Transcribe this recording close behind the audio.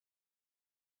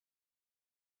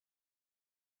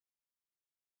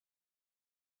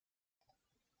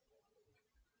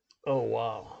Oh,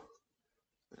 wow.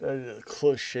 That is a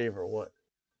close shave or what?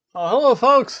 Oh, hello,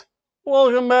 folks.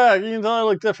 Welcome back. You can tell I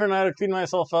look different. I had to clean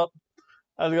myself up.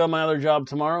 I have to go to my other job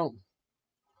tomorrow.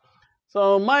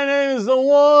 So, my name is the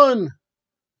one,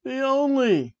 the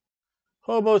only,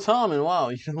 Hobo Tom. And wow,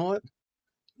 you know what?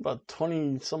 About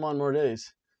 20 some odd more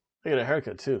days. I get a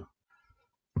haircut, too.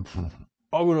 I'm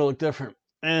going to look different.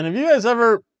 And have you guys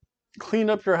ever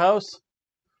cleaned up your house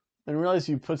and realized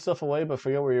you put stuff away but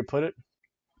forget where you put it?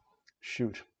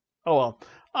 Shoot. Oh well.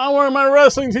 I'm wearing my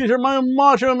wrestling t-shirt, my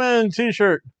Macho Man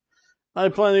t-shirt. I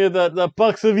plan to get that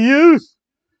Bucks of Youth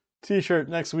t-shirt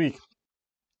next week.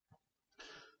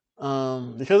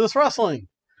 Because it's wrestling.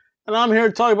 And I'm here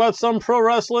to talk about some pro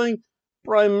wrestling.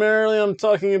 Primarily, I'm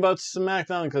talking about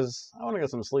SmackDown because I want to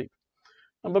get some sleep.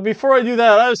 But before I do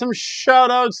that, I have some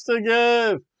shout-outs to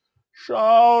give.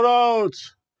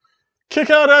 Shout-outs. Kick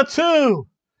out at 2.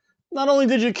 Not only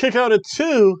did you kick out at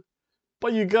 2,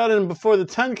 but you got in before the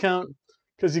 10 count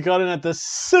because you got in at the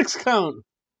 6 count.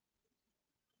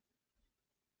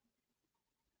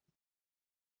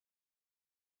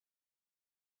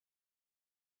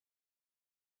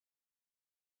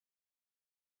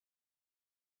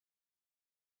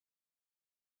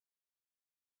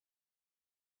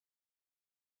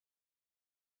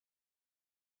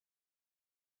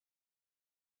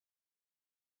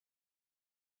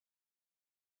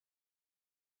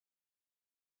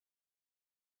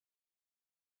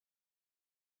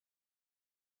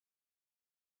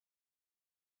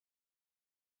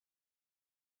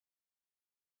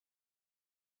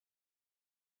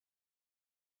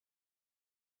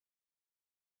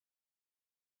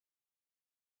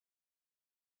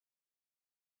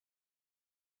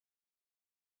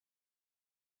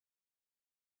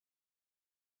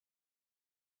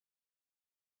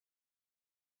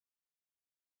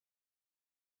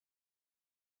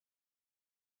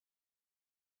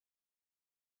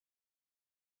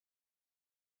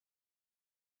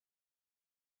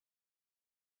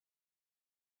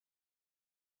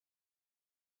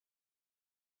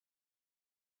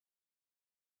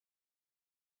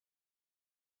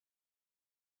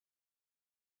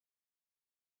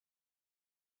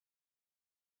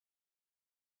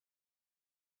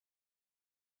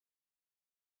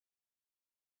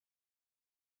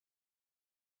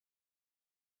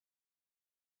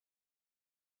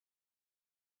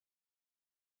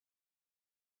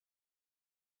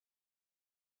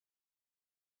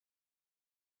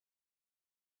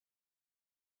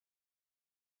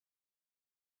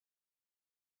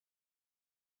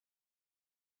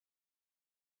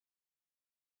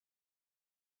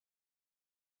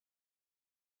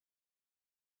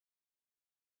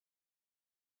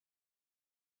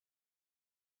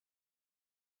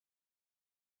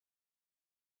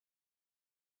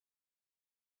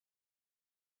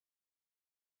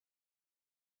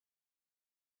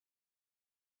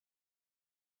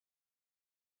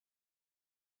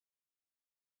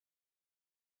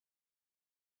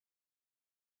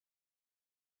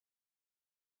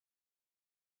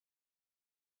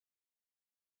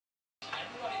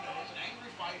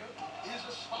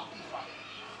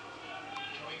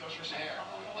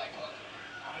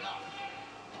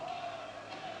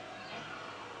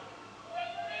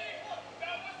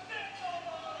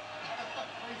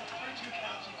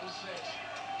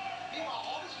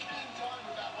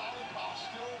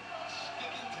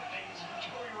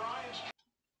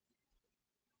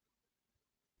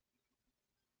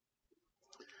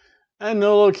 And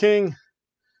Nolo King,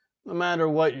 no matter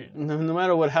what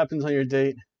happens on your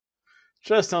date,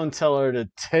 just don't tell her to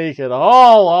take it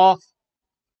all off.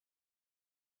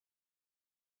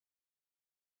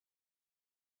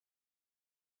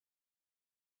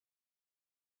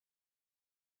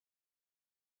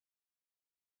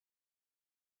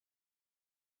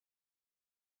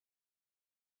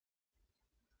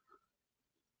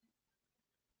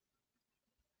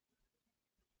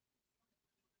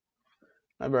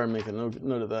 I better make a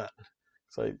note of that.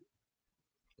 So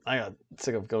I got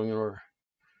sick of going in order.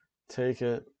 Take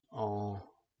it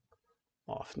all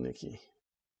off, Nikki.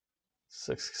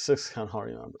 Six count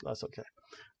hard on, but that's okay.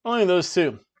 Only those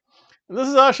two. And this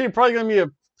is actually probably going to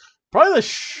be probably the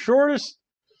shortest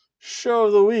show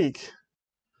of the week.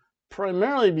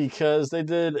 Primarily because they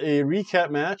did a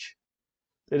recap match.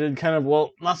 They did kind of,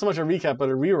 well, not so much a recap, but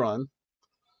a rerun.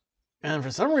 And for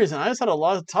some reason, I just had a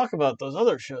lot to talk about those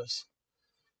other shows.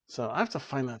 So I have to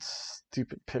find that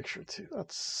stupid picture too. That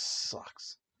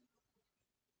sucks.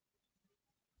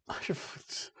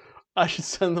 I should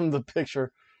send them the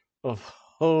picture of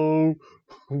Hobo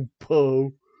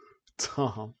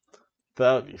Tom.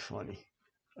 That would be funny.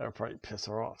 That would probably piss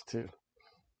her off too.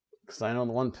 Because I know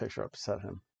the one picture upset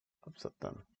him. upset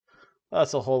them.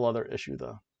 That's a whole other issue,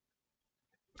 though.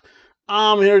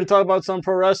 I'm here to talk about some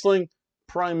pro wrestling,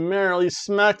 primarily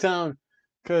SmackDown,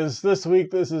 because this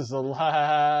week, this is the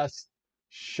last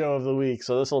show of the week.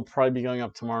 So this will probably be going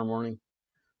up tomorrow morning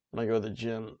when I go to the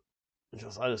gym,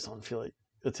 because I just don't feel like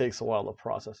it takes a while to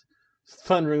process. It's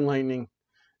thundering lightning,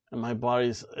 and my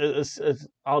body's,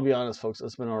 I'll be honest, folks,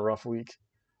 it's been a rough week.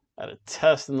 I had a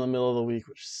test in the middle of the week,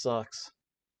 which sucks.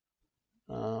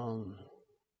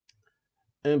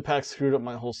 Impact screwed up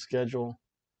my whole schedule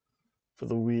for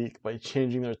the week by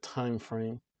changing their time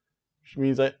frame, which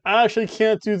means I actually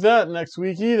can't do that next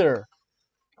week either.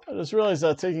 I just realized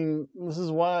that this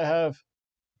is why I have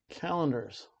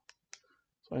calendars,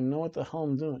 so I know what the hell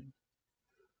I'm doing.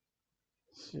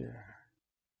 Let's see here.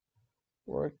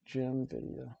 Work, gym,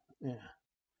 video. Yeah.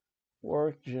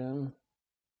 Work, gym.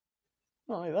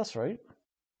 Oh, hey, that's right.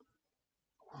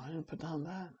 Oh, I didn't put down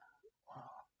that. Wow.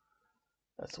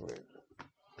 That's weird.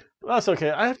 But that's okay.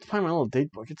 I have to find my little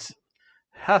date book. It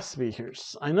has to be here.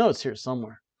 I know it's here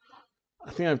somewhere.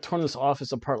 I think I've torn this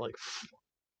office apart like,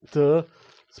 duh.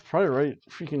 It's probably right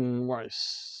freaking where I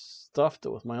stuffed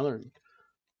it with my other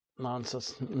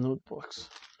nonsense notebooks.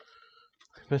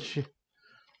 I bet you.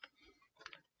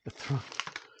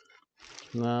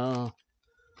 No.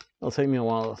 It'll take me a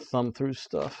while to thumb through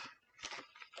stuff.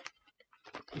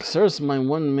 There's my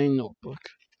one main notebook.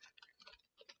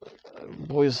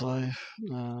 Boys Life.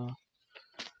 No.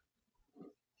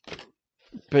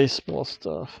 Baseball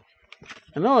stuff.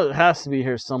 I know it has to be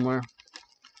here somewhere.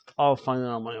 I'll find it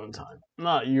on my own time.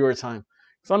 Not your time.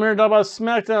 So I'm here to talk about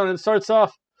SmackDown, and it starts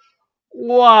off.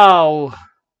 Wow.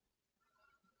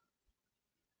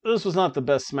 This was not the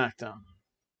best SmackDown.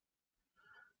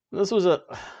 This was I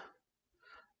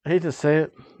hate to say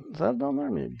it. Is that down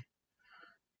there? Maybe.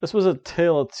 This was a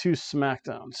tale of two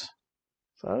SmackDowns. Is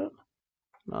that it?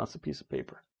 No, it's a piece of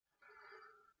paper.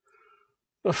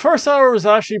 The first hour was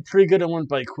actually pretty good and went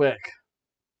by quick.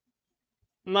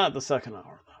 Not the second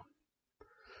hour, though.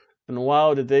 And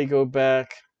wow, did they go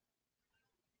back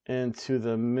into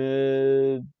the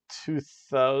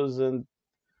mid-2000...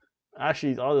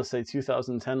 Actually, I'll just say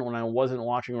 2010 when I wasn't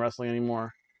watching wrestling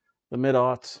anymore. The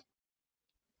mid-aughts.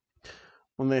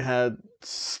 When they had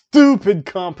stupid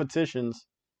competitions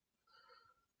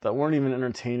that weren't even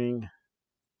entertaining.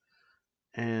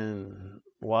 And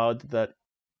wow, did that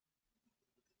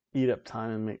eat up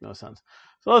time and make no sense.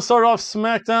 So let's start off.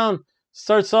 SmackDown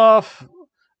starts off.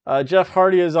 Jeff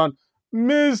Hardy is on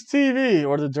Miz TV,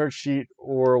 or the Dirt Sheet,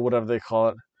 or whatever they call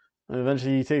it. And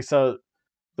eventually he takes out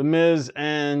the Miz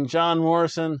and John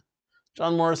Morrison.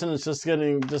 John Morrison is just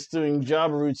doing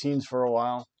job routines for a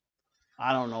while.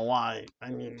 I don't know why.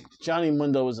 I mean, Johnny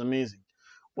Mundo was amazing.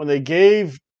 When they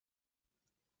gave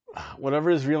whatever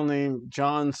his real name,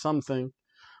 John something,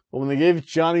 but when they gave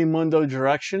Johnny Mundo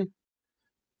direction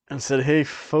and said, hey,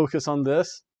 focus on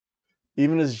this,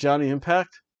 even as Johnny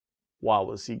Impact, wow,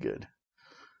 was he good.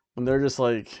 When they're just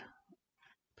like,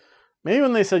 maybe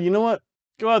when they said, you know what,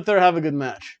 go out there, have a good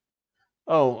match.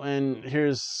 Oh, and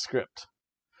here's script.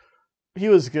 He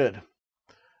was good.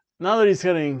 Now that he's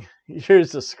getting,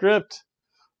 here's the script.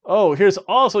 Oh, here's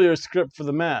also your script for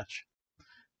the match.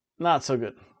 Not so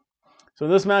good. So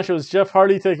in this match, it was Jeff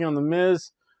Hardy taking on the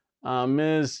Miz.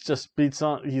 Miz just beats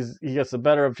on. He gets the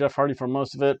better of Jeff Hardy for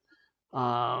most of it.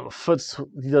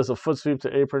 He does a foot sweep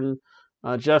to apron.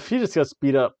 Jeff, he just gets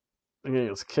beat up. Again, he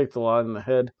gets kicked a lot in the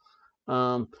head.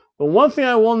 But one thing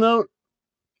I will note,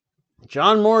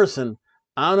 John Morrison.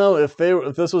 I don't know if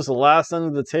this was the last end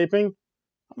of the taping.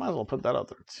 I might as well put that out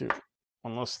there too.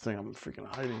 One last thing I'm freaking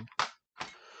hiding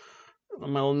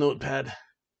on my little notepad.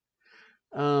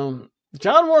 John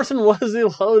Morrison was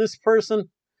the loudest person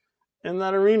in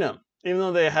that arena, even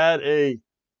though they had a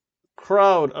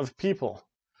crowd of people.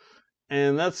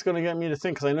 And that's going to get me to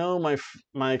think, because I know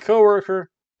my coworker,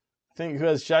 I think who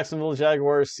has Jacksonville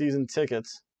Jaguars season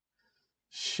tickets,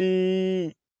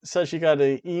 she said she got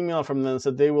an email from them that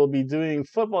said they will be doing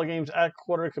football games at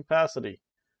quarter capacity.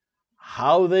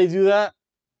 How they do that,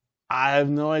 I have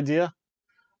no idea.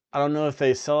 I don't know if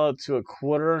they sell out to a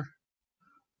quarter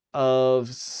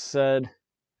of said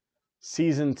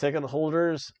season ticket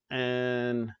holders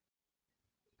and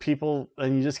people,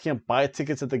 and you just can't buy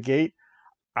tickets at the gate.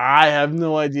 I have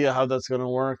no idea how that's going to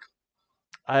work.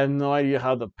 I have no idea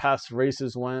how the past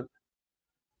races went.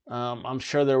 I'm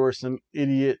sure there were some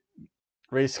idiot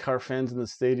race car fans in the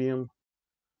stadium.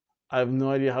 I have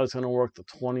no idea how it's going to work the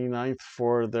 29th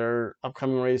for their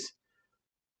upcoming race.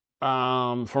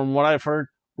 From what I've heard,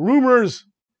 rumors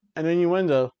and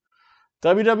innuendo,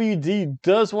 WWE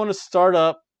does want to start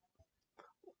up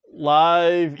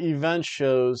live event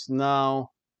shows now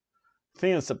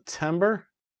think in September.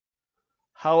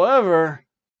 However,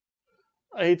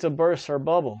 I hate to burst our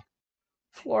bubble.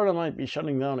 Florida might be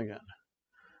shutting down again.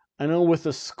 I know with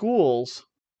the schools,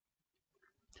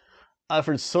 I've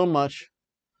heard so much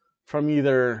from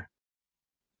either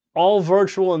all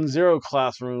virtual and zero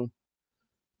classroom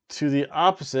to the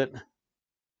opposite.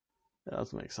 That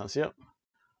doesn't make sense. Yep.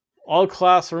 All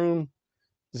classroom,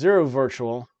 zero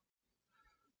virtual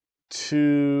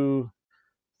to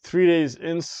 3 days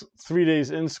in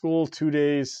school, 2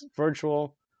 days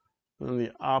virtual, and then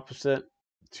the opposite,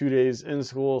 2 days in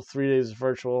school, 3 days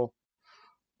virtual,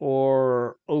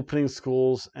 or opening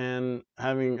schools and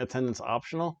having attendance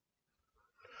optional.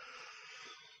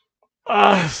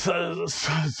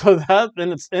 So that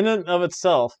in and of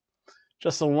itself,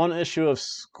 just the one issue of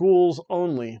schools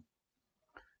only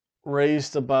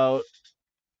raised about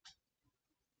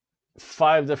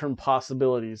 5 different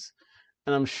possibilities.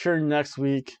 And I'm sure next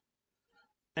week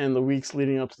and the weeks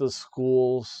leading up to the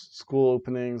school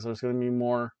openings, there's going to be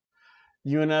more.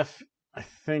 UNF, I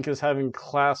think, is having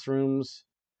classrooms,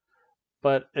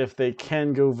 but if they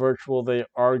can go virtual, they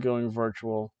are going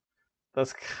virtual.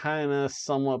 That's kind of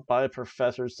somewhat by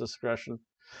professor's discretion.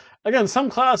 Again, some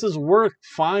classes work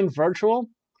fine virtual.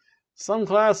 Some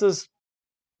classes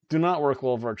do not work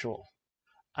well virtual.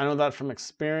 I know that from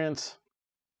experience.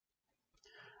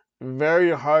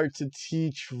 Very hard to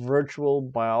teach virtual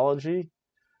biology.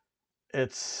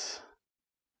 It's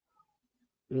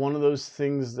one of those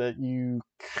things that you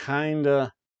kind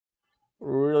of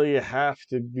really have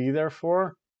to be there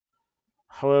for.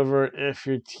 However, if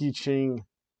you're teaching,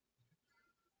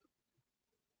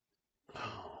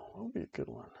 what would be a good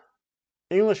one?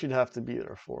 English, you'd have to be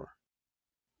there for.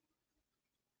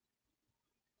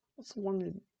 What's the one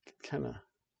you kind of,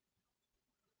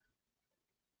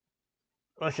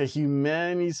 like a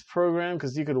humanities program?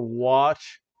 Because you could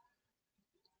watch,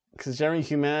 because generally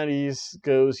humanities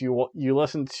goes, you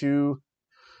listen to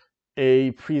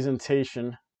a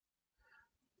presentation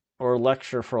or a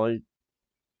lecture for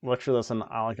lecture that's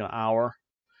like an hour,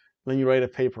 then you write a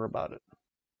paper about it.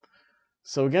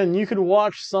 So again, you could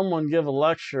watch someone give a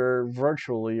lecture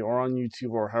virtually or on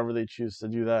YouTube or however they choose to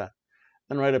do that,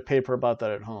 and write a paper about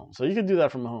that at home. So you could do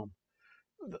that from home.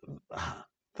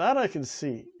 That I can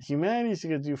see. Humanities you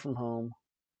could do from home.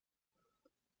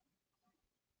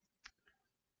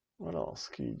 What else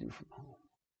can you do from home?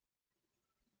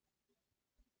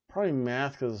 Probably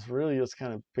math, because really it's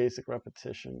kind of basic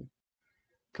repetition.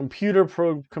 Computer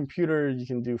you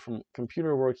can do from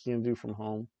computer work you can do from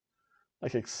home,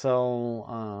 like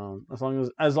Excel. As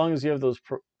long as you have those.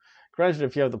 Granted,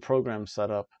 if you have the program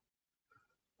set up.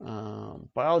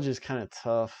 Biology is kind of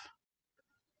tough.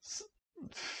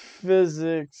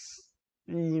 Physics,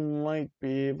 you might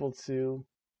be able to.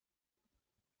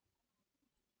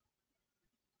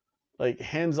 Like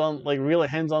hands-on, like really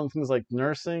hands-on things like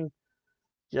nursing,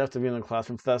 you have to be in the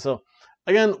classroom for that. So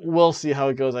again, we'll see how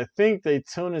it goes. I think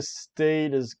Daytona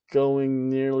State is going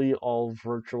nearly all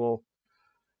virtual.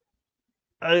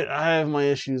 I have my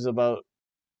issues about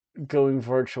going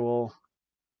virtual.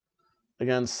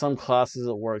 Again, some classes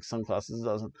it works, some classes it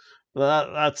doesn't.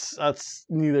 But that's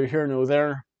neither here nor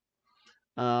there.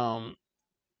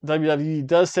 WWE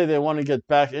does say they want to get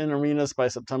back in arenas by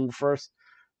September 1st.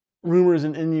 Rumors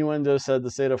and innuendo said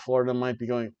the state of Florida might be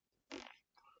going,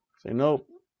 say nope,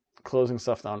 closing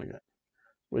stuff down again,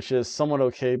 which is somewhat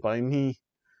okay by me.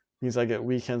 Means I get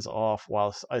weekends off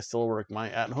while I still work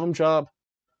my at-home job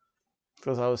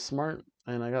because I was smart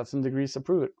and I got some degrees to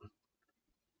prove it.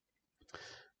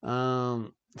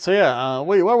 So yeah,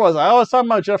 wait, where was I? I was talking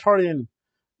about Jeff Hardy and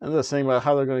this thing about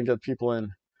how they're going to get people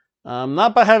in.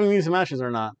 Not by having these matches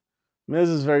or not. Miz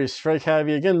is very strike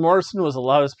heavy. Again, Morrison was the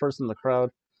loudest person in the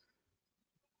crowd.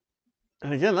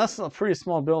 And again, that's a pretty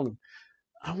small building.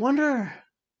 I wonder,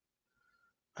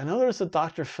 I know there's a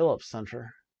Dr. Phillips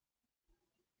Center.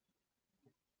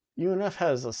 UNF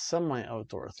has a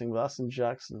semi-outdoor thing, but that's in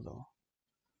Jacksonville.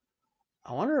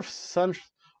 I wonder if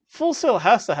Full Sail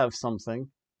has to have something.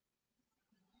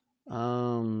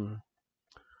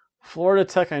 Florida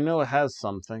Tech, I know it has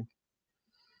something.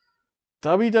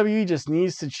 WWE just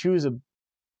needs to choose a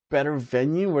better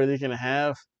venue where they can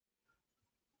have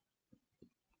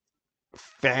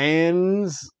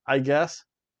fans, I guess,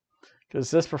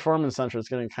 because this Performance Center is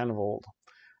getting kind of old.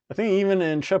 I think even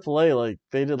in AAA, like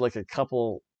they did like a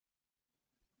couple,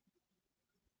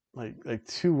 like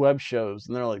 2 web shows,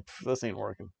 and they're like, this ain't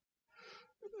working.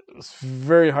 It's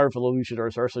very hard for the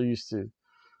luchadors. They're so used to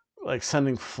like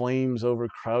sending flames over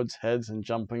crowds' heads and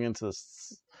jumping into the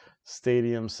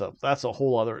stadium. So that's a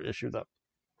whole other issue. That,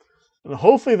 and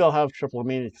hopefully they'll have Triple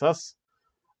Mania, because that's,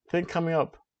 I think, coming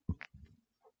up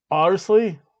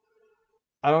Honestly,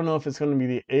 I don't know if it's going to be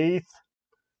the 8th,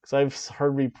 because I've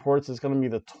heard reports it's going to be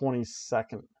the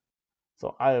 22nd.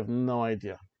 So I have no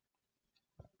idea.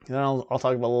 And I'll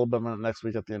talk about a little bit about it next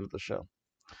week at the end of the show.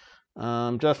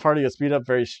 Jeff Hardy gets beat up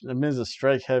Miz is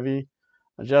strike heavy.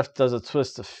 Jeff does a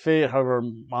twist of fate. However,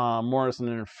 Morrison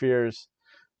interferes.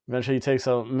 Eventually, he takes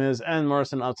out Miz and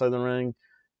Morrison outside the ring.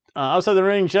 Outside the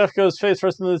ring, Jeff goes face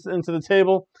first into the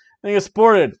table, and he gets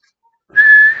boarded.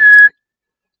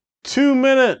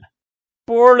 2-minute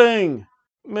boarding.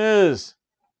 Miz.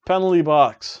 Penalty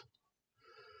box.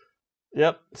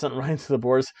 Yep, sent right into the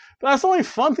boards. But that's the only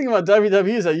fun thing about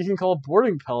WWE is that you can call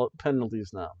boarding penalties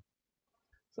now.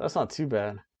 So that's not too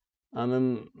bad. And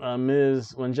then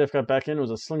Miz, when Jeff got back in, it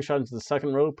was a slingshot into the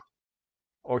second rope.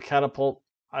 Or catapult.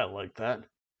 I like that.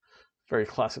 Very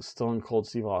classic Stone Cold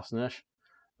Steve Austin-ish.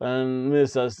 Then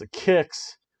Miz does the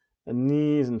kicks and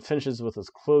knees and finishes with his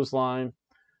clothesline.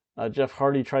 Jeff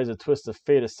Hardy tries to twist of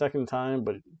fate a second time,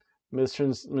 but Miz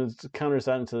counters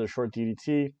that into the short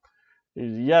DDT.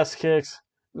 Yes kicks.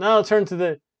 Now it turns to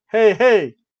the hey,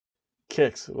 hey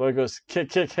kicks. Well, it goes kick,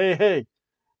 kick, hey, hey.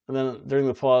 And then during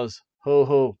the pause, ho,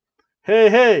 ho, hey,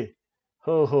 hey,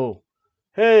 ho, ho,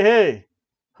 hey, hey,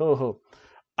 ho, ho.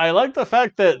 I like the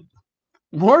fact that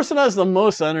Morrison has the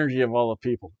most energy of all the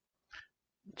people.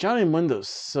 Johnny Mundo's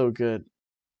so good.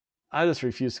 I just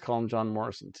refuse to call him John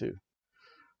Morrison, too.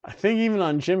 I think even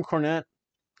on Jim Cornette,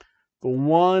 the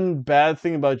one bad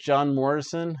thing about John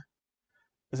Morrison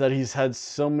is that he's had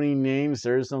so many names,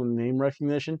 there is no name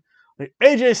recognition. Like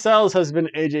AJ Styles has been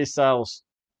AJ Styles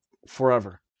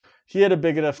forever. He had a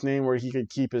big enough name where he could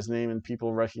keep his name and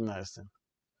people recognized him.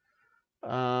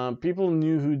 People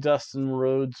knew who Dustin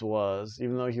Rhodes was,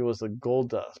 even though he was a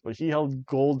Goldust, but he held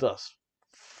Goldust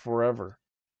forever.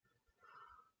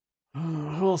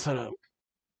 Who else had a...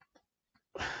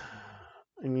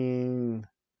 I mean,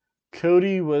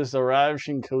 Cody was the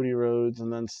ravishing Cody Rhodes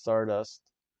and then Stardust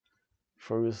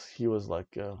before he was let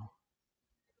go.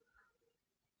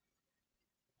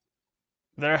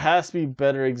 There has to be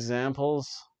better examples.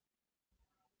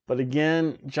 But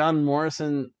again, John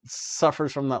Morrison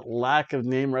suffers from that lack of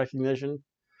name recognition.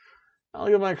 I'll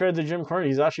give my credit to Jim Cornette.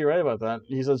 He's actually right about that.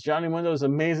 He says Johnny Mundo is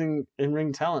amazing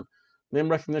in-ring talent. Name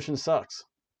recognition sucks.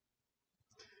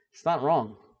 He's not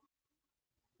wrong.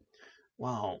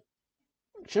 Wow.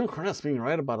 Jim Cornette's being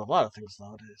right about a lot of things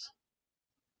nowadays.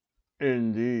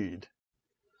 Indeed.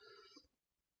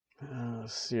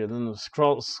 Let's see. Then the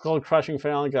skull crushing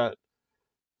finale got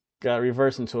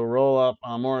reversed into a roll up.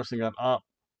 Morrison got up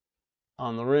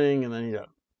on the ring, and then he got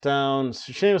down.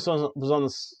 Sheamus was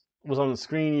on the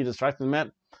screen. He distracted the mat.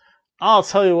 I'll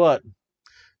tell you what.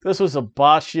 This was the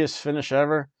botchiest finish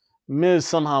ever. Miz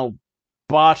somehow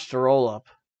botched the roll up,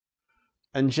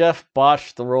 and Jeff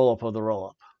botched the roll up of the roll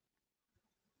up.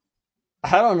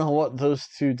 I don't know what those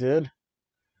two did.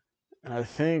 And I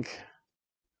think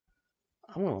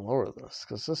I'm going to lower this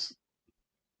because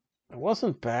it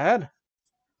wasn't bad.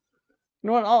 You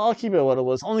know what? I'll keep it what it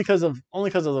was, only because of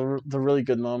the really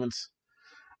good moments.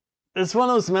 It's one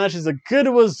of those matches. The good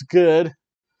was good,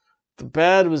 the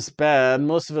bad was bad.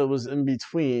 Most of it was in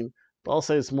between, but I'll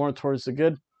say it's more towards the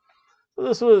good. So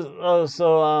this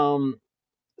was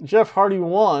Jeff Hardy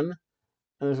won, and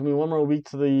there's gonna be one more week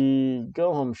to the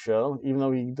go home show, even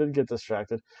though he did get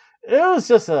distracted. It was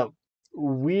just a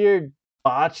weird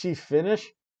botchy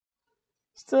finish.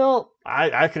 Still,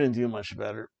 I couldn't do much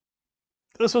better.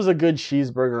 This was a good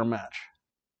cheeseburger match.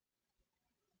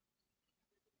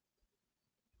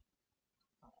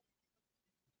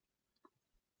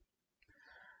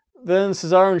 Then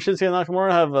Cesaro and Shinsuke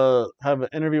Nakamura have an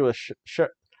interview with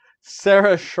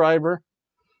Sarah Schreiber.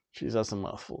 Jeez, that's a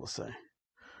mouthful to say.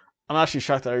 I'm actually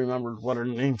shocked that I remembered what her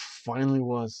name finally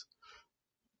was.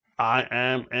 I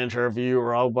am interview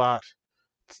robot.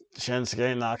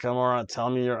 Shinsuke Nakamura, tell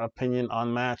me your opinion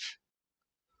on match.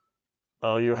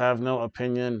 Oh, you have no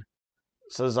opinion.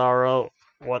 Cesaro,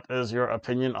 what is your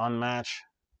opinion on match?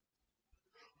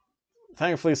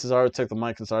 Thankfully, Cesaro took the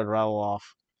mic and started to rattle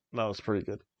off. That was pretty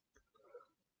good.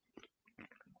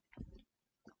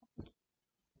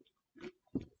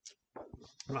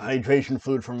 Hydration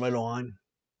food from Red Wine.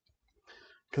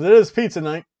 Because it is pizza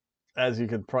night, as you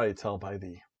could probably tell by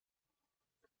the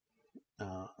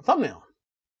thumbnail.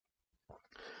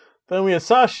 Then we have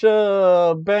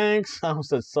Sasha Banks. I almost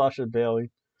said Sasha Bailey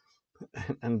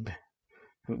and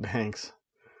Banks.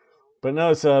 But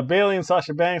no, it's Bailey and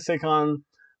Sasha Banks take on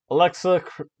Alexa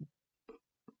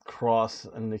Cross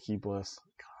and Nikki Bliss.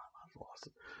 God, I've lost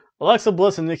it. Alexa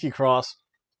Bliss and Nikki Cross.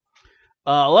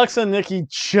 Alexa and Nikki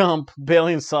jump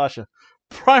Bailey and Sasha.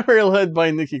 Primary led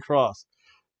by Nikki Cross.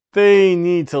 They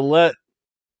need to let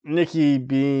Nikki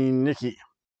being Nikki.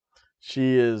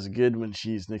 She is good when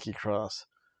she's Nikki Cross.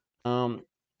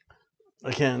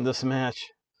 Again, this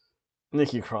match,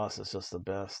 Nikki Cross is just the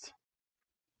best.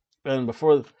 And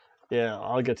yeah,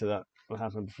 I'll get to that. What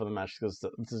happened before the match because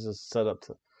this is just set up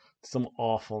to some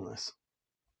awfulness.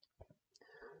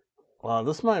 Wow,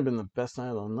 this might have been the best night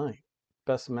of the night,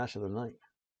 best match of the night.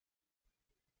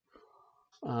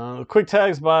 Quick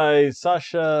tags by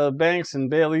Sasha Banks and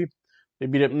Bayley. They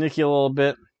beat up Nikki a little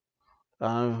bit.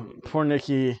 Poor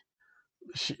Nikki,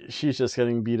 she's just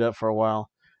getting beat up for a while.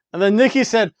 And then Nikki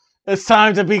said, "It's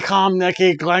time to become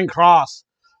Nikki Glenn Cross."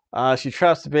 She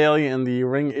traps Bayley in the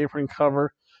ring apron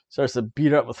cover, starts to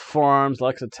beat her up with forearms.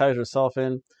 Alexa tags herself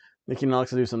in. Nikki and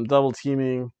Alexa do some double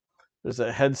teaming. There's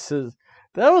a head scissors.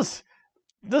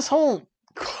 This whole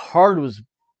card was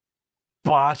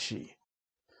botchy.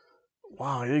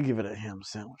 Wow, I did give it a ham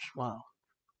sandwich. Wow.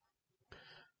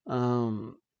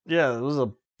 Yeah, it was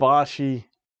a botchy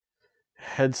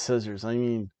head scissors. I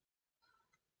mean,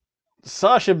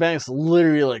 Sasha Banks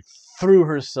literally threw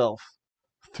herself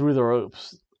through the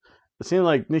ropes. It seemed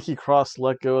like Nikki Cross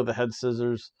let go of the head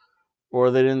scissors, or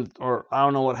they didn't, or I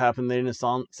don't know what happened. They didn't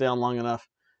stay on long enough,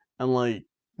 and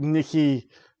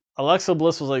Alexa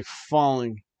Bliss was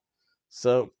falling.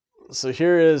 So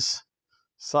here is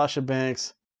Sasha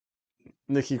Banks,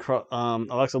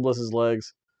 Alexa Bliss's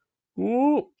legs.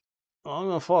 Ooh, I'm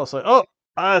gonna fall. So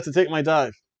I have to take my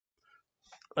dive.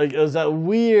 It was that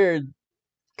weird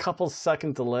couple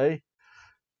second delay.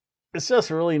 It's just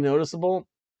really noticeable,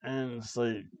 and it's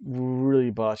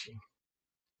really botchy.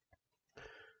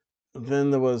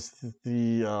 Then there was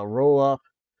the roll up.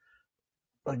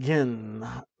 Again,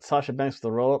 Sasha Banks with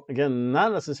the roll up. Again,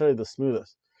 not necessarily the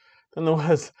smoothest. Then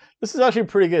this is actually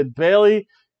pretty good. Bayley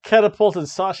catapulted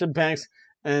Sasha Banks,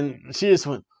 and she just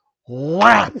went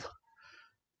whap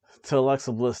to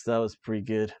Alexa Bliss. That was pretty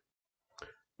good.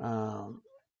 Then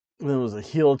it was a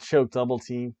heel choke double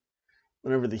team.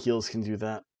 Whenever the heels can do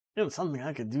that. It's something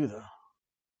I could do,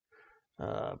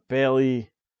 though.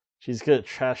 Bayley, she's good at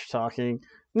trash talking.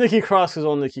 Nikki Cross is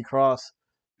on Nikki Cross.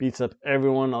 Beats up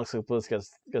everyone. Alexa Bliss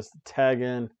gets the tag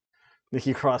in.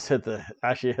 Nikki Cross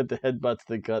actually hit the headbutt to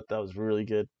the gut. That was really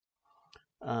good.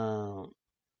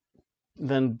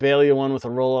 Then Bayley won with a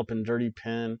roll up and dirty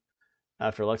pin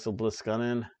after Alexa Bliss got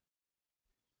in.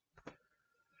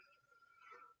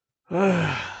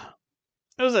 It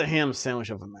was a ham sandwich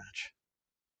of a match.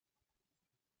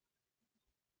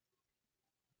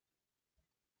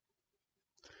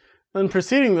 Then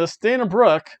preceding this, Dana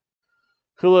Brooke,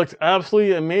 who looked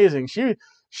absolutely amazing.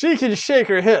 She can shake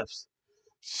her hips.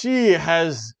 She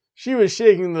was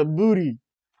shaking the booty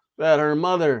that her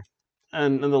mother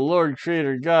and the Lord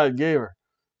Creator God gave her.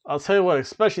 I'll tell you what,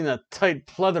 especially in that tight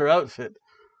pleather outfit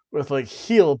with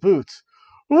heel boots.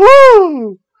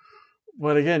 Woo!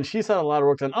 But again, she's had a lot of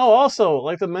work done. Oh, also,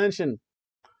 like to mention,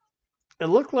 it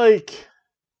looked like,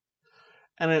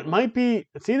 and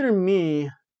it's either me,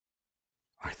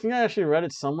 I think I actually read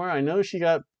it somewhere. I know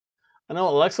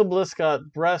Alexa Bliss got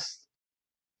breast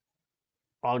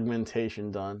augmentation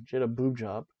done. She had a boob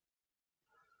job.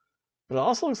 But it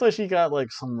also looks like she got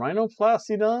some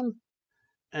rhinoplasty done.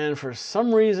 And for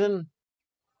some reason,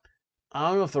 I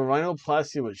don't know if the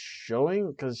rhinoplasty was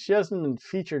showing, because she hasn't been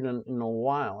featured in a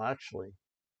while, actually.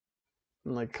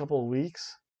 In a couple of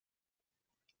weeks.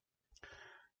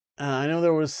 And I know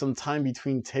there was some time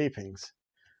between tapings.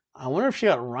 I wonder if she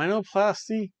got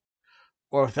rhinoplasty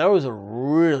or if that was a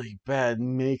really bad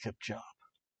makeup job.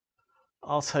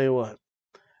 I'll tell you what.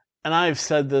 And I've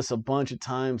said this a bunch of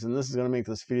times, and this is going to make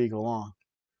this video go long.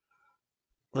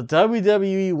 The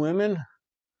WWE women,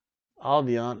 I'll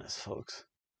be honest, folks.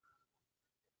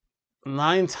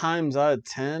 9 times out of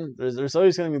 10, there's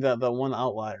always going to be that one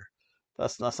outlier.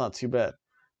 That's not too bad.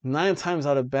 9 times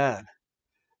out of bad,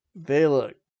 they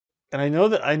look, and I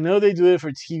know they do it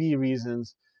for TV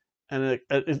reasons, and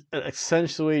it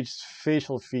accentuates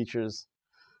facial features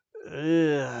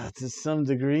to some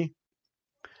degree.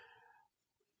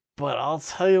 But I'll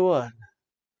tell you what,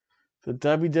 the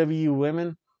WWE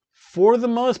women, for the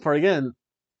most part, again,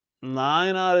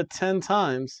 9 out of 10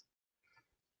 times,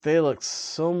 they look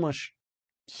so much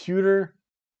cuter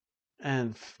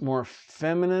and more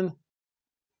feminine,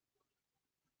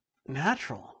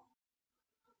 natural.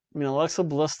 I mean, Alexa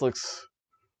Bliss looks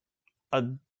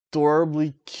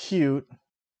adorably cute,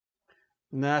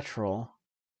 natural.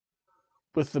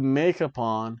 With the makeup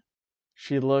on,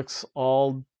 she looks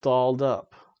all dolled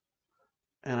up.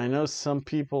 And I know some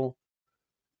people,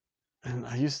 and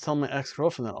I used to tell my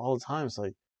ex-girlfriend that all the time. It's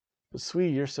like, but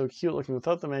sweetie, you're so cute looking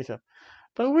without the makeup.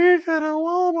 But we're going to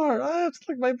Walmart. I have to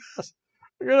look my best.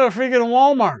 We're going to freaking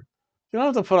Walmart. You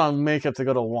don't have to put on makeup to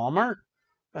go to Walmart.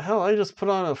 The hell, I just put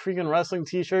on a freaking wrestling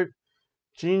t-shirt,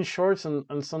 jean shorts, and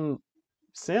some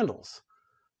sandals.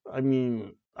 I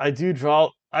mean, I do draw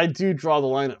the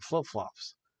line at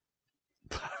flip-flops.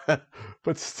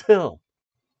 But still,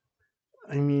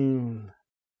 I mean,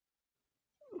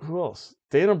 who else?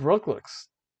 Dana Brooke looks.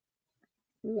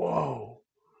 Whoa.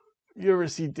 You ever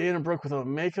see Dana Brooke without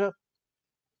makeup?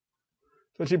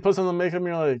 When she puts on the makeup,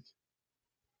 you're like,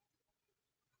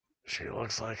 she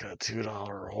looks like a $2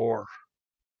 whore.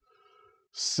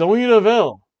 Sonya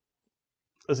Deville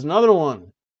is another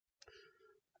one.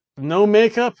 No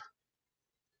makeup?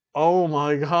 Oh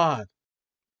my God.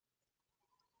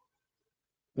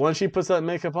 Once she puts that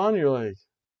makeup on, you're like,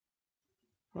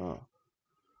 oh.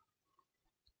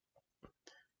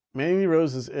 Mandy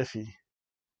Rose is iffy.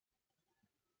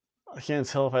 I can't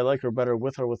tell if I like her better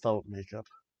with or without makeup.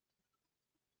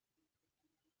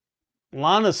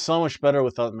 Lana's so much better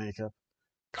without makeup.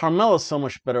 Carmella's so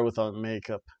much better without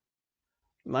makeup.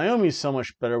 Naomi's so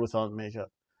much better without makeup.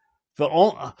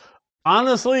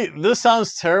 Honestly, this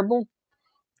sounds terrible.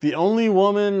 The only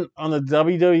woman on the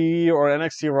WWE or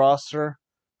NXT roster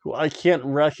who I can't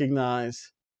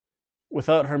recognize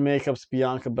without her makeup's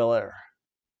Bianca Belair.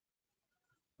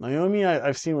 Naomi,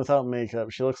 I've seen without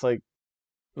makeup. She looks like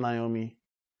Naomi.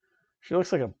 She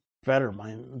looks like a better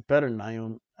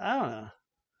Naomi. I don't know.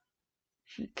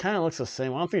 She kind of looks the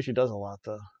same. I don't think she does a lot,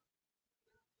 though.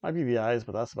 Might be the eyes,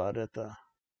 but that's about it, though.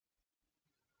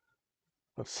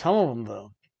 But some of them,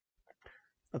 though.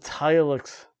 Natalya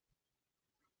looks...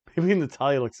 Maybe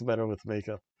Natalya looks better with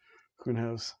makeup. Who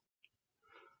knows?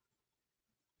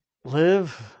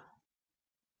 Liv...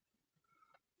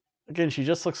 Again, she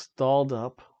just looks dolled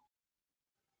up.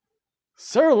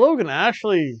 Sarah Logan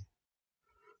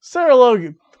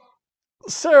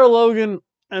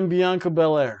and Bianca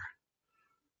Belair.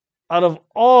 Out of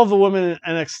all the women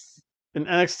in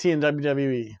NXT and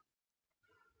WWE,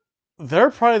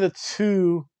 they're probably the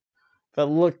two that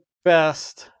look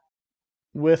best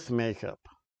with makeup.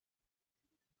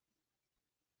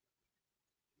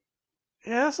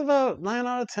 Yeah, that's about 9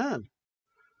 out of 10.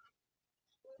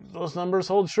 Those numbers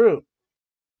hold true.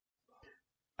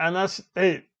 And that's,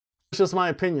 hey, it's just my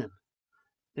opinion.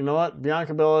 You know what?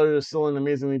 Bianca Belair is still an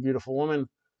amazingly beautiful woman.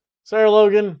 Sarah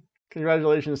Logan,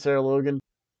 congratulations, Sarah Logan.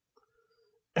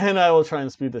 And I will try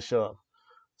and speed the show up.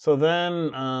 So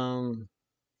then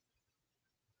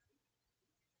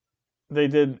they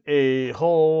did a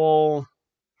whole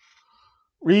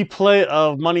replay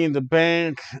of Money in the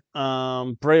Bank,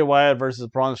 Bray Wyatt versus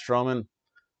Braun Strowman.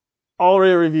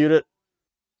 Already reviewed it.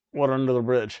 Water under the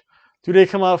bridge. Today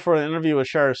come out for an interview with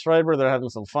Shara Schreiber. They're having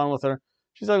some fun with her.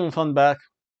 She's having fun back.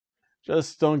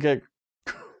 Just don't get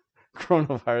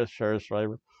coronavirus, Shara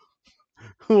Schreiber.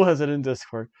 Who was it in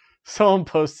Discord? Someone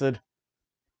posted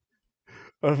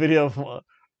a video of,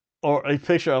 or a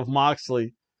picture of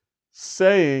Moxley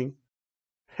saying,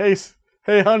 hey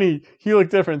honey, you look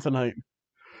different tonight.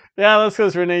 Yeah, that's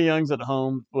because Renee Young's at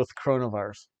home with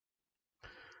coronavirus.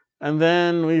 And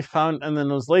then it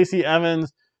was Lacey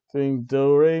Evans doing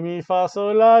Do, Re, Mi, Fa,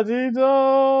 Sol, La, Di,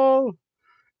 Do.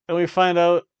 And we find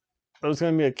out it was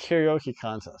going to be a karaoke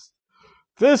contest.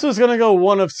 This was going to go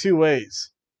one of two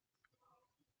ways.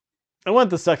 It went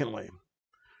the second way.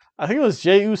 I think it was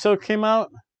Jey Uso came out.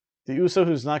 The Uso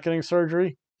who's not getting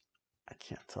surgery. I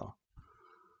can't tell.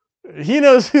 He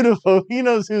knows who to vote. He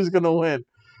knows who's going to win.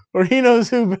 Or he knows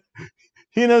who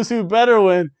better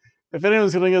win if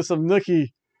anyone's going to get some nookie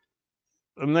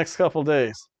in the next couple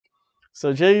days.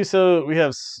 So Jey Uso, we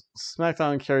have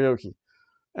SmackDown karaoke.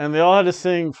 And they all had to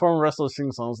sing, former wrestlers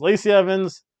sing songs. Lacey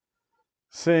Evans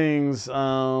sings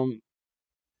My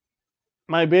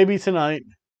Baby Tonight,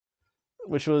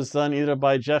 which was done either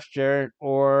by Jeff Jarrett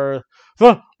or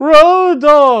the Road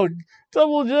Dogg,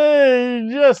 Double J,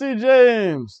 Jesse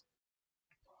James.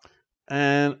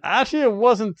 And actually, it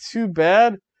wasn't too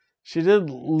bad. She did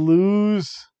lose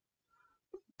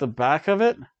the back of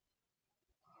it.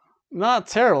 Not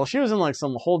terrible. She was in like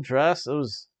some whole dress.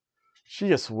 She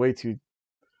gets way too...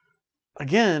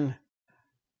 Again,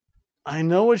 I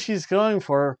know what she's going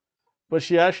for, but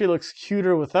she actually looks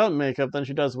cuter without makeup than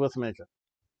she does with makeup.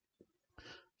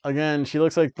 Again, she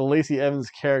looks like the Lacey Evans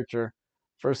character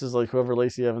versus like whoever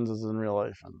Lacey Evans is in real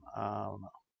life. And I don't know.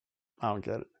 I don't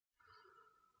get it.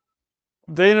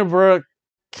 Dana Brooke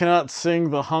cannot sing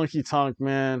the Honky Tonk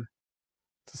Man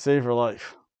to save her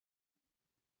life.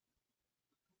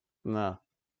 No.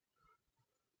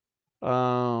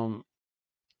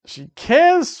 She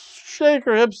can shake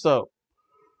her hips though.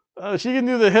 She can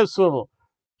do the hip swivel.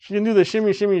 She can do the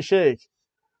shimmy, shimmy, shake.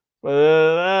 But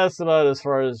that's about as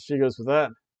far as she goes with that.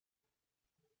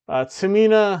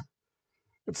 Tamina,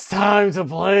 it's time to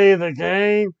play the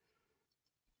game.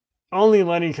 Only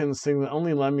Lenny can sing that.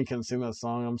 Only Lemmy can sing that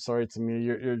song. I'm sorry, Tamina.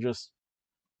 You're just.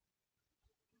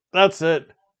 That's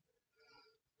it.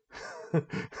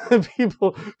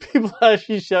 people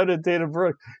actually shout at Dana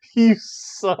Brooke, "You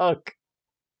suck."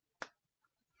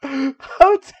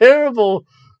 How terrible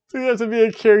do you have to be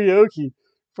at karaoke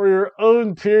for your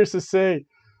own peers to say,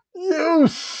 "You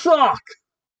suck"?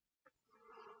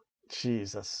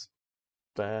 Jeez, that's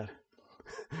bad.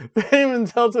 They didn't even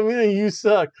tell Tamina you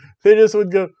suck. They just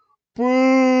would go,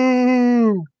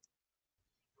 "Boo!"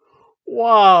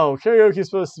 Wow, karaoke is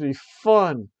supposed to be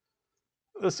fun.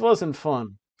 This wasn't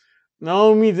fun.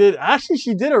 Naomi did, actually,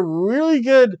 she did a really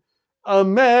good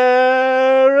American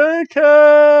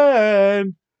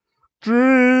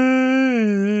Dream.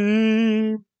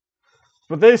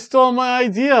 But they stole my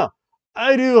idea.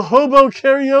 I do hobo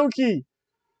karaoke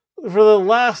for the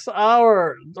last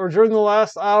hour, or during the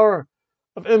last hour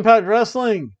of Impact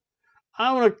Wrestling.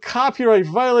 I want to copyright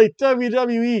violate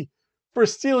WWE for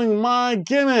stealing my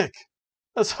gimmick.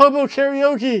 That's hobo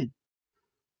karaoke.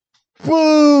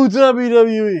 Boo,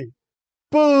 WWE.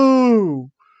 Boo.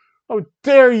 How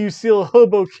dare you steal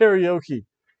hobo karaoke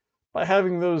by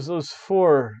having those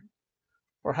four,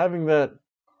 or having that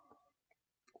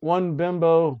one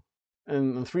bimbo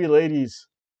and three ladies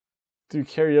do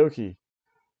karaoke.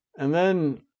 And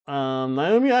then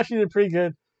Naomi actually did pretty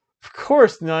good. Of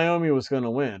course, Naomi was going to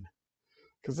win.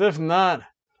 Because if not,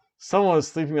 someone was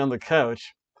sleeping on the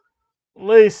couch.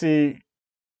 Lacey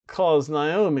calls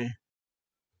Naomi,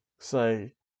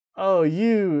 say, "Oh,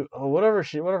 whatever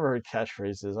her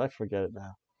catchphrase is, I forget it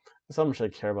now. That's how much I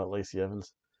care about Lacey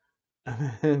Evans."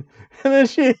 And then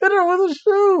she hit her with a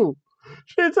shoe.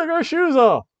 She took her shoes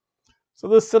off. So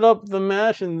this set up the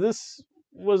match, and this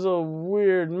was a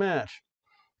weird match.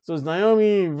 So it's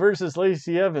Naomi versus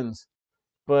Lacey Evans,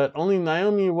 but only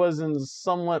Naomi was in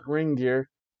somewhat ring gear.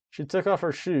 She took off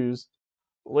her shoes.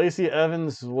 Lacey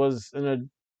Evans was in a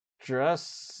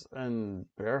dress and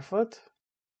barefoot.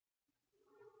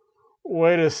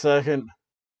 Wait a second.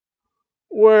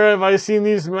 Where have I seen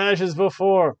these matches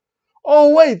before?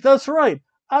 Oh, wait, that's right.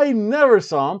 I never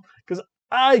saw them because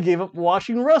I gave up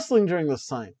watching wrestling during this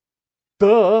time.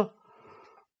 Duh.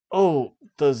 Oh,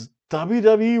 does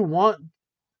WWE want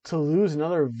to lose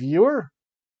another viewer?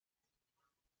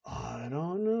 I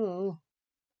don't know.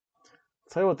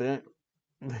 I'll tell you what, they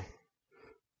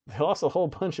lost a whole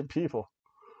bunch of people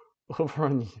over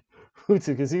on YouTube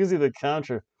because you can see the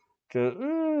counter go,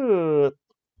 ooh.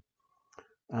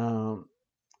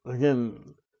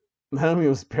 Again, Naomi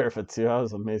was barefoot too. I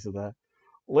was amazed at that.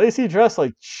 Lacey dressed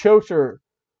like choked her.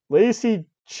 Lacey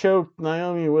choked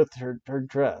Naomi with her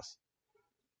dress.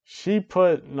 She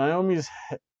put Naomi's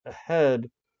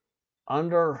head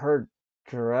under her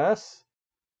dress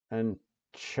and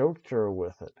choked her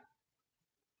with it.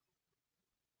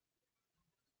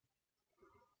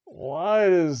 Why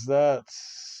does that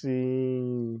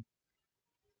seem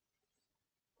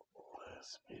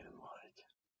lesbian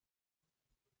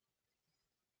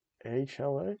like?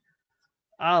 HLA?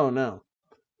 I don't know.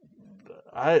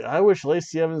 I wish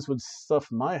Lacey Evans would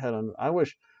stuff my head on. I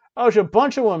wish a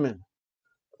bunch of women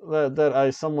that I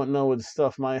somewhat know would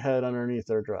stuff my head underneath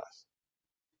their dress.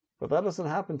 But that doesn't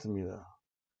happen to me though.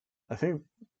 I think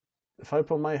if I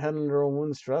put my head under a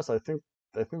woman's dress, I think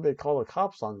they call the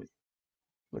cops on me.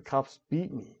 The cops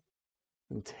beat me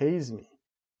and tase me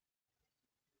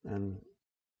and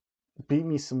beat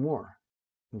me some more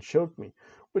and choke me,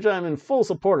 which I'm in full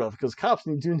support of because cops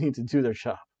do need to do their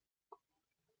job.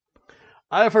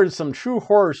 I've heard some true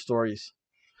horror stories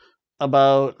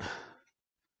about,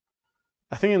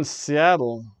 I think in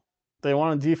Seattle, they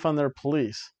want to defund their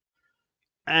police.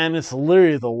 And it's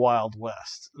literally the Wild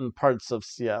West in parts of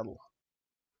Seattle.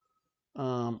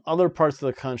 Other parts of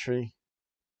the country,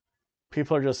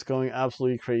 people are just going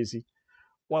absolutely crazy.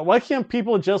 Why can't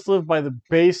people just live by the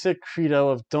basic credo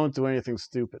of don't do anything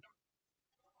stupid?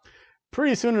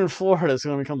 Pretty soon in Florida, it's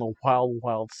going to become the wild,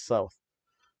 wild South,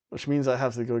 which means I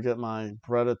have to go get my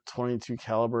Beretta 22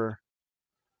 caliber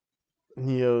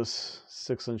Neos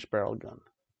 6-inch barrel gun.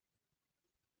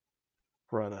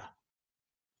 Beretta.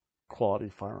 Quality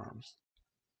firearms.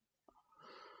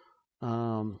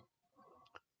 Yeah,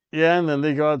 and then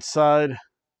they go outside.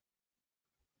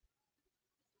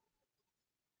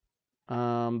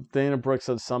 Dana Brooke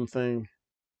said something,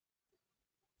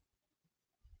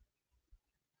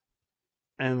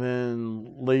 and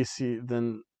then Lacey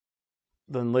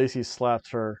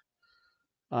slapped her.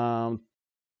 Tamina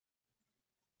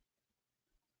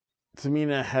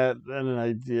had an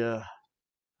idea.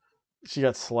 She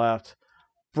got slapped.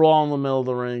 Brawl in the middle of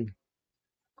the ring.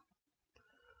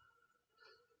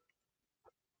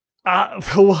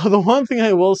 The one thing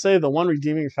I will say, the one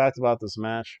redeeming fact about this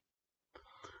match,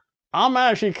 I'm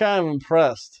actually kind of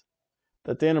impressed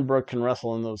that Dana Brooke can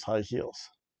wrestle in those high heels.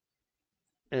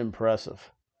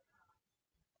 Impressive.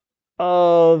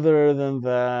 Other than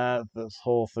that, this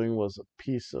whole thing was a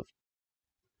piece of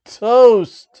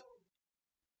toast.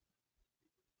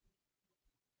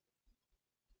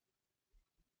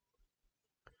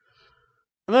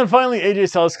 And then finally, AJ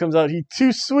Styles comes out. He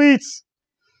too sweets.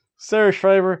 Sarah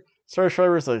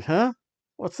Schreiber's like, huh?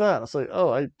 What's that? I was like,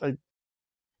 oh,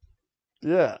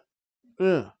 yeah.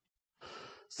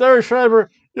 Sarah Schreiber,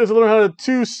 you have to learn how to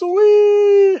too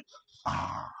sweet.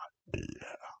 Yeah.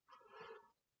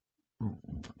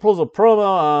 Pulls a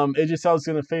promo. AJ Styles is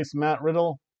going to face Matt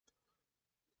Riddle.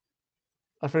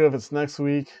 I forget if it's next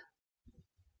week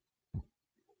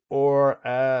or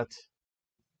at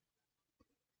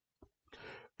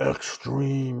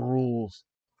Extreme Rules.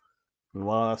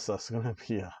 Wow, that's going to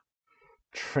be a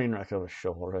train wreck of a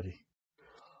show already.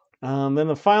 Then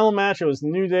the final match, it was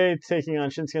New Day taking on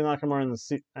Shinsuke Nakamura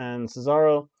and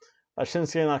Cesaro.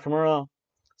 Shinsuke Nakamura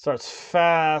starts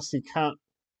fast. He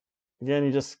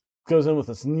just goes in with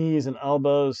his knees and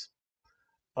elbows.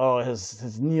 Oh,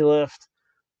 his knee lift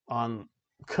on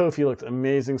Kofi looked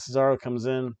amazing. Cesaro comes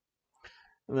in.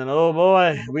 And then, oh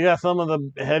boy, we got some of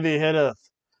the heavy hitters.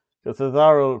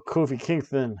 Cesaro, Kofi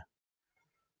Kingston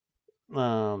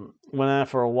went at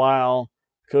for a while.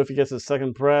 Kofi gets his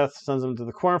second breath, sends him to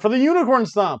the corner for the Unicorn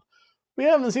Stomp. We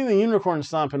haven't seen the Unicorn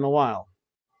Stomp in a while.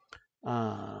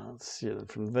 Let's see.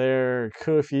 From there,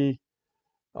 Kofi,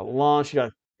 a launch. He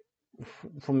got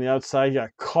from the outside. He got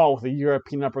caught with a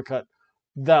European uppercut.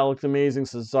 That looked amazing.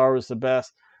 Cesaro's the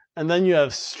best. And then you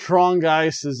have strong guy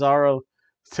Cesaro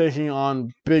taking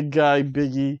on big guy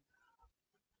Biggie.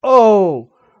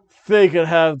 Oh, they could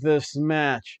have this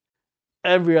match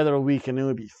every other week and it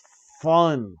would be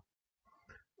fun.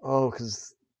 Oh,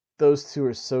 because those two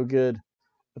are so good.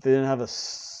 But they didn't have a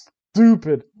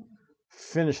stupid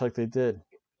finish like they did.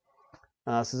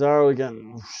 Cesaro,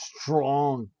 again,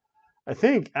 strong. I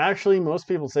think, actually, most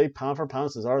people say pound for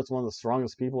pound, Cesaro is one of the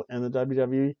strongest people in the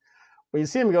WWE. When you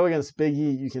see him go against Big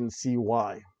E, you can see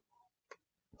why.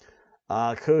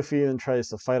 Kofi then tries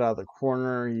to fight out of the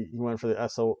corner. He went for the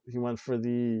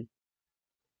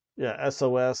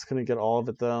SOS. Couldn't get all of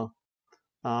it, though.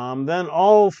 Then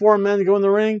all four men go in the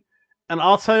ring. And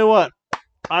I'll tell you what,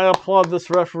 I applaud this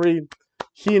referee.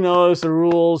 He knows the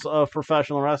rules of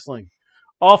professional wrestling.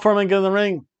 All four men get in the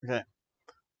ring. Okay.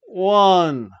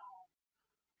 1,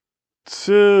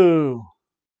 2.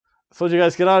 I told you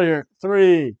guys get out of here.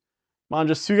 3. Come on,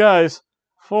 just 2 guys.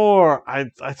 4. I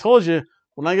told you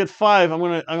when I get 5, I'm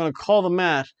gonna call the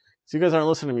match. So you guys aren't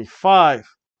listening to me. 5.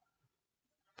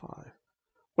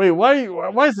 Wait,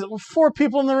 why is it 4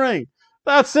 people in the ring?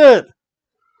 That's it.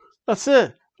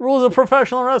 The rules of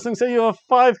professional wrestling say you have a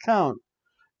 5 count.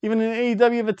 Even in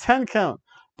AEW, you have a 10 count.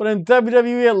 But in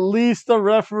WWE, at least the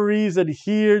referees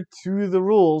adhere to the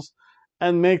rules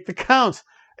and make the counts.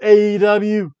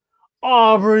 AEW,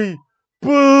 Aubrey,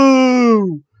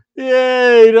 boo!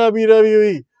 Yay,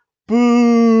 WWE,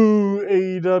 boo,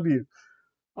 AEW.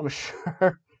 I'm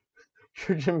sure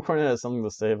Jim Cornette has something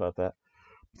to say about that.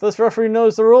 This referee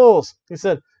knows the rules. He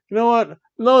said, you know what?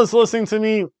 No one's listening to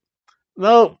me.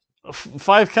 No,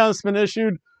 5 counts been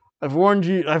issued. I've warned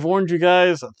you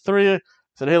guys. 3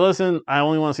 said, hey, listen, I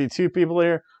only want to see 2 people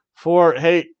here. 4,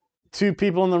 hey, 2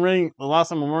 people in the ring. The last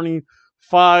time I'm warning you.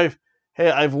 5,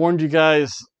 hey, I've warned you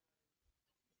guys,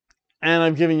 and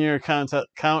I'm giving you your count.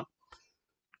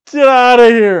 Get out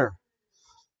of here.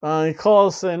 He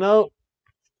calls, say no.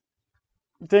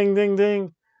 Ding, ding,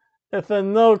 ding. It's a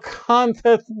no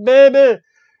contest, baby.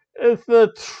 It's a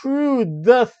true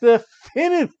dusty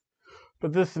finish.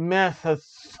 But this match has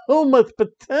so much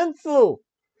potential.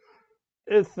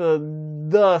 It's a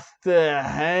dusty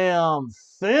ham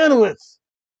sandwich,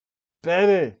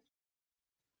 baby.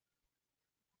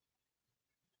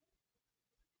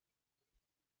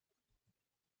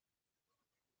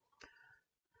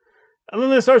 And then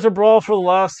they start to brawl for the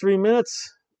last 3 minutes.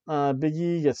 Big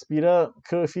E gets beat up.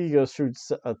 Kofi goes through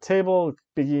a table.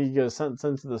 Big E goes sent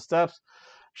to the steps.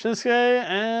 Shinsuke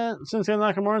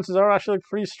Nakamura and Cesaro actually look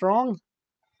pretty strong.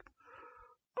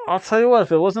 I'll tell you what,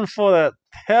 if it wasn't for that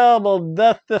terrible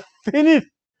death to finish,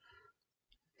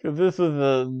 because this was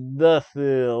a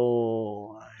dusty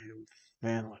old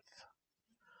sandwich.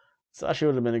 This actually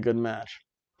would have been a good match.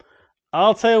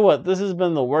 I'll tell you what, this has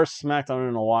been the worst SmackDown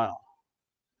in a while.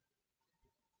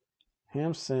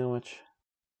 Ham sandwich,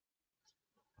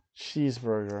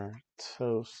 cheeseburger,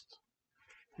 toast,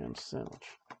 ham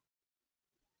sandwich.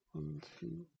 1,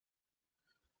 2.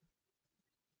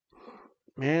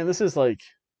 Man, this is like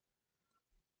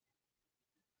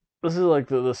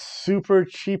the super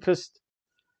cheapest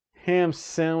ham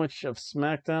sandwich of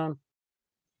SmackDown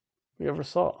we ever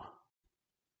saw.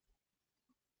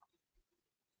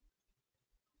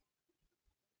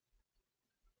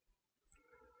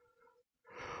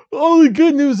 Only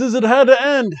good news is it had to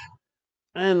end.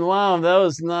 And wow, that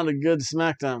was not a good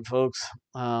SmackDown, folks.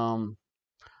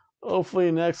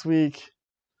 Hopefully next week.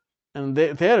 And they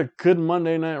had a good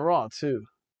Monday Night Raw, too.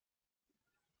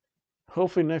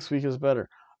 Hopefully next week is better.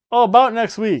 Oh, about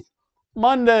next week.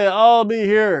 Monday, I'll be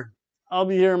here. I'll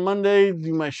be here Monday,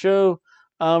 do my show.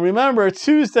 Remember,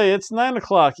 Tuesday, it's 9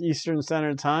 o'clock Eastern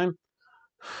Standard Time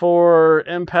for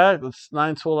Impact. It's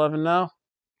 9 to 11 now.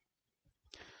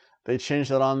 They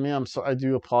changed that on me. I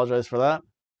do apologize for that.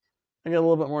 I get a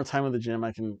little bit more time at the gym.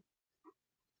 I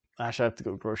have to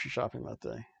go grocery shopping that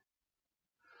day.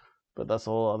 But that's a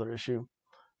whole other issue.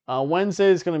 Wednesday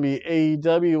is going to be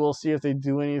AEW. We'll see if they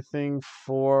do anything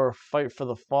for Fight for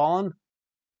the Fallen.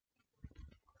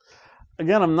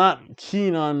 Again, I'm not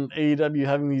keen on AEW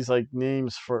having these like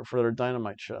names for their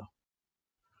Dynamite show.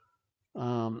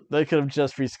 They could have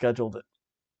just rescheduled it,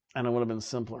 and it would have been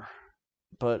simpler.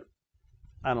 But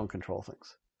I don't control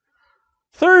things.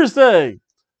 Thursday,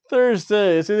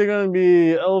 it's either going to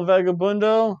be El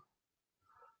Vagabundo,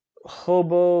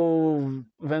 Hobo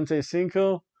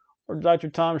 25, or Dr.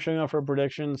 Tom showing up for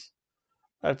predictions.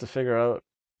 I have to figure out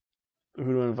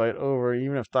who to invite over.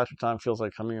 Even if Dr. Tom feels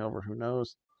like coming over, who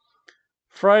knows?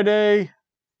 Friday,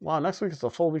 wow, next week is a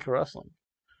full week of wrestling.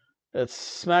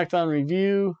 It's SmackDown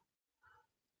review.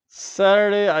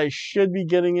 Saturday, I should be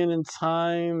getting in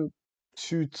time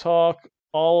to talk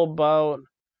all about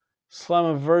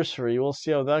Slammiversary. We'll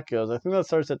see how that goes. I think that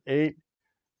starts at 8.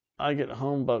 I get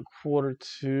home about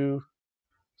 1:45,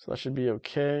 so that should be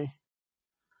okay.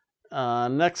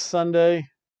 Next Sunday,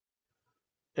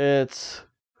 it's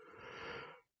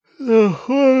the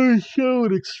horror show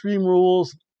with Extreme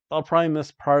Rules. I'll probably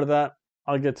miss part of that.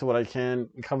 I'll get to what I can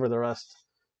and cover the rest.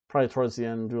 Probably towards the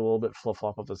end, do a little bit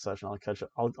flip-flop of the session. I'll catch up.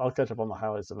 I'll catch up on the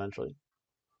highlights eventually.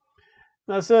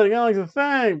 That's it. Again, I'd like to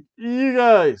thank you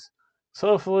guys. So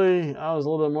hopefully, I was a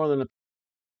little bit more than a